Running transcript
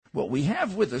Well, we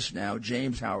have with us now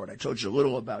James Howard. I told you a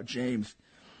little about James.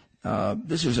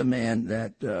 This is a man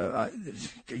that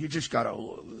you just got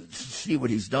to see what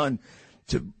he's done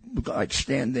to like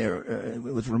stand there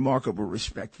with remarkable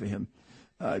respect for him.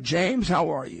 James, how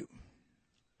are you?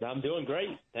 I'm doing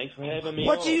great. Thanks for having me.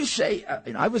 What do you say?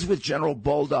 I was with General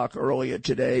Boldock earlier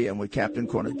today and with Captain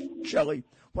Cornicelli.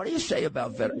 What do you say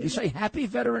about veterans? Do you say Happy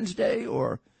Veterans Day,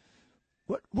 or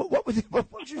what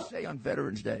would you say on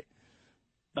Veterans Day?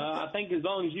 I think as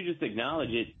long as you just acknowledge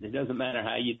it, it doesn't matter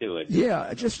how you do it.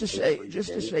 Yeah, just to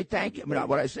say thank you. I mean,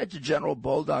 what I said to General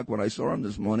Boldock when I saw him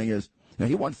this morning is,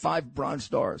 he won 5 Bronze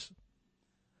Stars.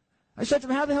 I said to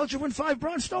him, how the hell did you win 5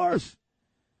 Bronze Stars?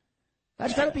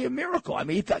 That's got to be a miracle. I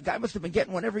mean, that guy must have been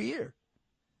getting one every year.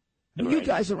 Right. You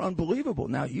guys are unbelievable.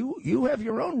 Now, you have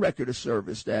your own record of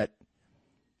service that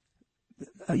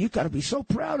you've got to be so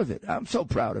proud of it. I'm so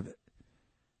proud of it.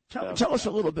 Tell us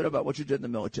a little bit about what you did in the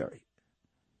military.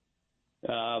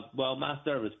 Well, my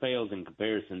service pales in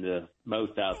comparison to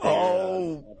most out there.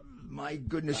 Oh, my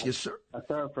goodness, yes, sir. I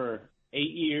served for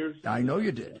 8 years. I know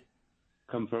you did.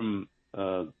 Come from,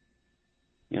 a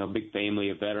big family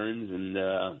of veterans, and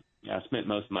I spent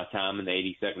most of my time in the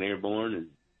 82nd Airborne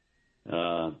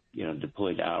and,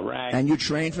 deployed to Iraq. And you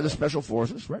trained for the Special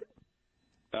Forces, right?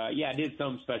 Yeah, I did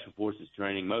some Special Forces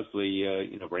training, mostly,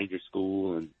 Ranger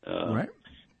School and right.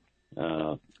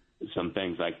 Some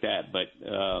things like that. But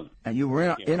and you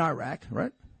were in Iraq,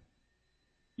 right?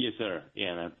 Yes, sir.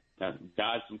 Yeah, and I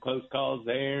dodged some close calls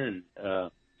there, and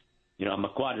I'm a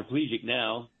quadriplegic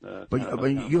now. But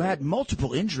you had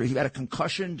multiple injuries. You had a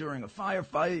concussion during a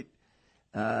firefight.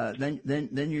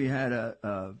 Then you had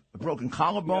a broken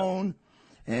collarbone,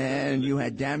 and you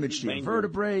had damage to your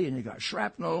vertebrae, and you got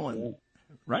shrapnel, and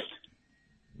right.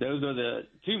 Those are the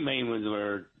two main ones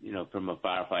where, from a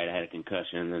firefight, I had a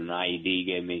concussion, and an IED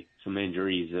gave me some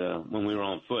injuries when we were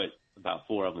on foot. About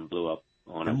 4 of them blew up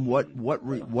on us. And what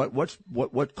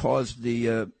caused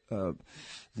the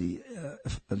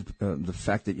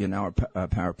fact that you're now a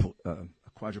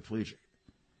quadriplegic?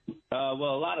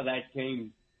 Well, a lot of that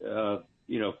came,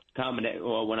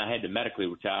 when I had to medically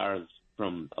retire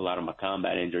from a lot of my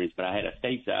combat injuries, but I had a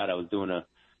stateside. I was doing a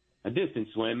distance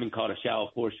swim and caught a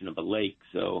shallow portion of a lake,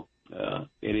 so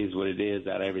it is what it is.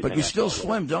 Out of everything. But you still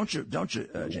swim, don't you,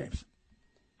 James?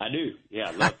 I do. Yeah,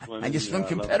 I love swimming. And you swim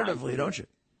competitively, don't you?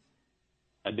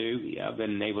 I do. Yeah, I've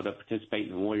been able to participate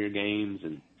in the Warrior Games,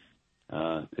 and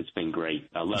it's been great.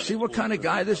 I love it. See what kind of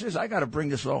guy this is? I got to bring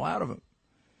this all out of him.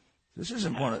 This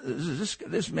isn't one of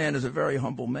this man is a very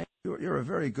humble man. You're a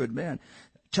very good man.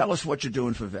 Tell us what you're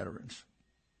doing for veterans.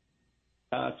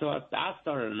 So I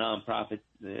started a nonprofit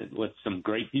with some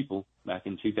great people back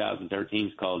in 2013.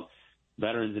 It's called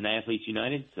Veterans and Athletes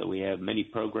United. So we have many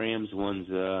programs. One's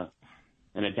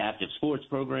an adaptive sports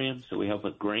program. So we help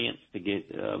with grants to get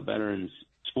veterans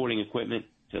sporting equipment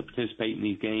to participate in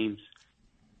these games.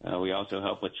 We also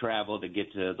help with travel to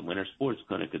get to the Winter Sports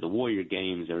Clinic or the Warrior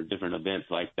Games or different events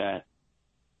like that.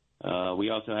 We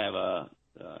also have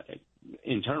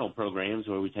internal programs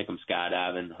where we take them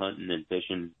skydiving, hunting, and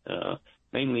fishing,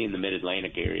 mainly in the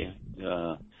Mid-Atlantic area.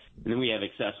 And then we have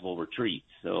accessible retreats.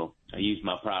 So I use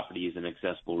my property as an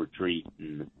accessible retreat,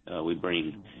 and we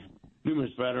bring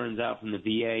numerous veterans out from the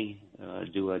VA,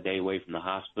 do a day away from the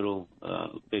hospital,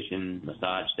 fishing,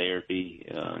 massage therapy,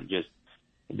 just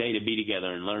a day to be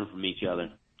together and learn from each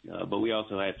other. But we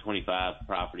also have 25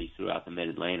 properties throughout the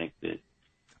Mid-Atlantic that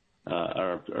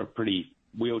are pretty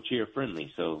wheelchair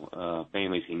friendly. So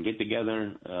families can get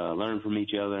together, learn from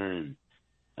each other, and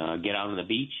get out on the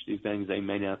beach, do things they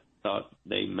may have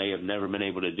never been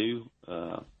able to do.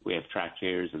 We have track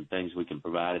chairs and things we can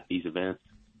provide at these events.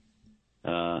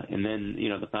 And then,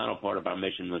 the final part of our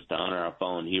mission was to honor our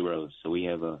fallen heroes. So we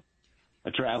have a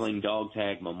traveling dog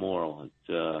tag memorial. It's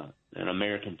an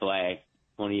American flag,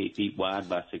 28 feet wide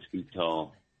by 6 feet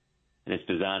tall. And it's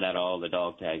designed out of all the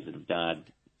dog tags that have died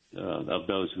of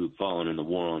those who've fallen in the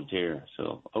war on terror.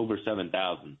 So over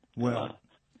 7,000. Well,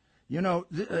 do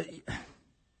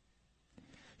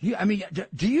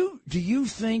you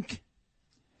think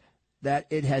that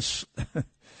it has?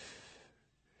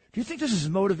 Do you think this has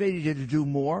motivated you to do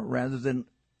more rather than?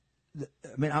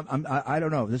 I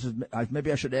don't know.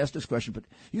 Maybe I should ask this question, but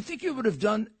you think you would have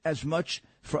done as much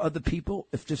for other people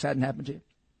if this hadn't happened to you?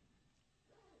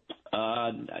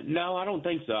 No, I don't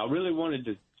think so. I really wanted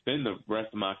to spend the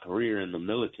rest of my career in the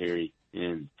military,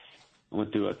 and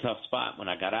went through a tough spot when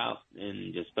I got out,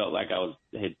 and just felt like I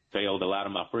had failed a lot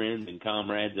of my friends and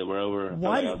comrades that were over.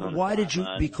 Why did you?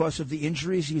 Because of the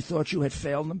injuries, you thought you had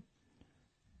failed them?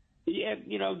 Yeah,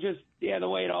 the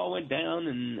way it all went down,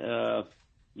 and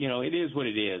it is what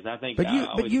it is. I think. But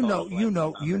you know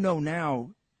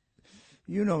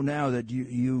now that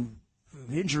you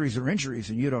injuries are injuries,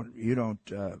 and you don't.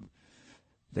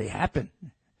 They happen,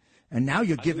 and now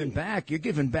you're giving back. You're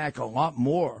giving back a lot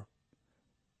more.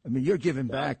 I mean, you're giving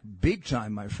back big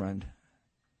time, my friend.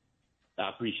 I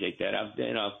appreciate that. I've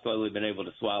slowly been able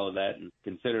to swallow that and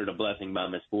consider it a blessing by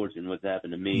misfortune what's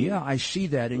happened to me. Yeah, I see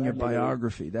that in your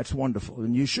biography. That's wonderful,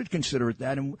 and you should consider it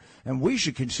that, and we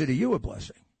should consider you a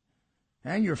blessing,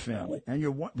 and your family, and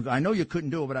I know you couldn't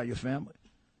do it without your family.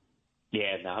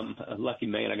 Yeah, I'm a lucky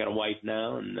man. I got a wife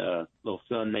now and a little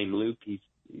son named Luke. He's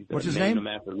What's his name? Named him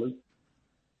after Luke.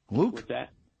 Luke? What's that?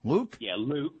 Luke? Yeah,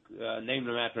 Luke. Named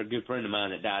him after a good friend of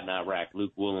mine that died in Iraq,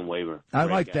 Luke Woolenwaver. I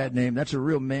like that name. That's a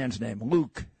real man's name,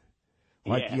 Luke.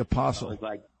 Like the apostle.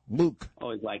 Luke.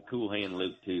 Always like Cool Hand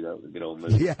Luke too. That was a good old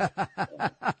movie. Yeah,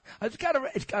 it's got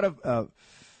a.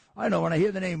 I know when I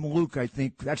hear the name Luke, I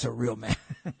think that's a real man.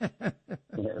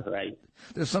 Right.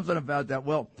 There's something about that.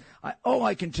 Well, all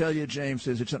I can tell you, James,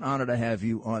 is it's an honor to have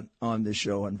you on this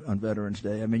show on Veterans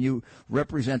Day. I mean, you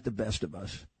represent the best of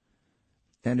us.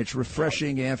 And it's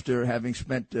refreshing after having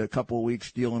spent a couple of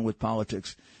weeks dealing with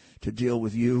politics to deal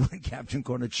with you and Captain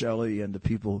Cornicelli and the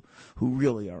people who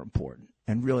really are important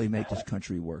and really make this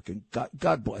country work. And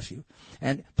God bless you.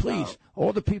 And please,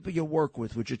 all the people you work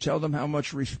with, would you tell them how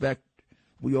much respect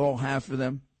we all have for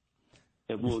them?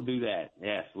 We'll do that.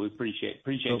 Yes, we appreciate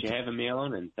you having me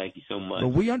on, and thank you so much.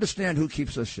 Well, we understand who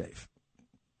keeps us safe.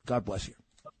 God bless you.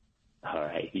 All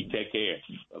right. You take care.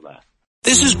 Bye-bye.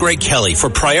 This is Greg Kelly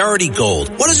for Priority Gold.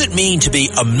 What does it mean to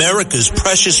be America's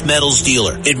precious metals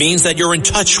dealer? It means that you're in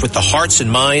touch with the hearts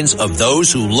and minds of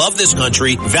those who love this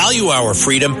country, value our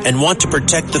freedom, and want to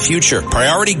protect the future.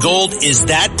 Priority Gold is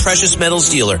that precious metals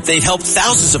dealer. They've helped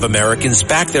thousands of Americans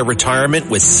back their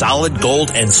retirement with solid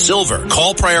gold and silver.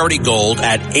 Call Priority Gold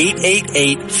at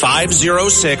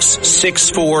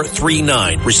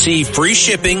 888-506-6439. Receive free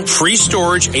shipping, free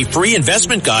storage, a free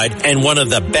investment guide, and one of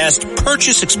the best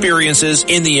purchase experiences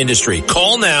in the industry.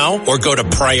 Call now or go to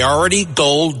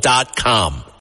PriorityGold.com.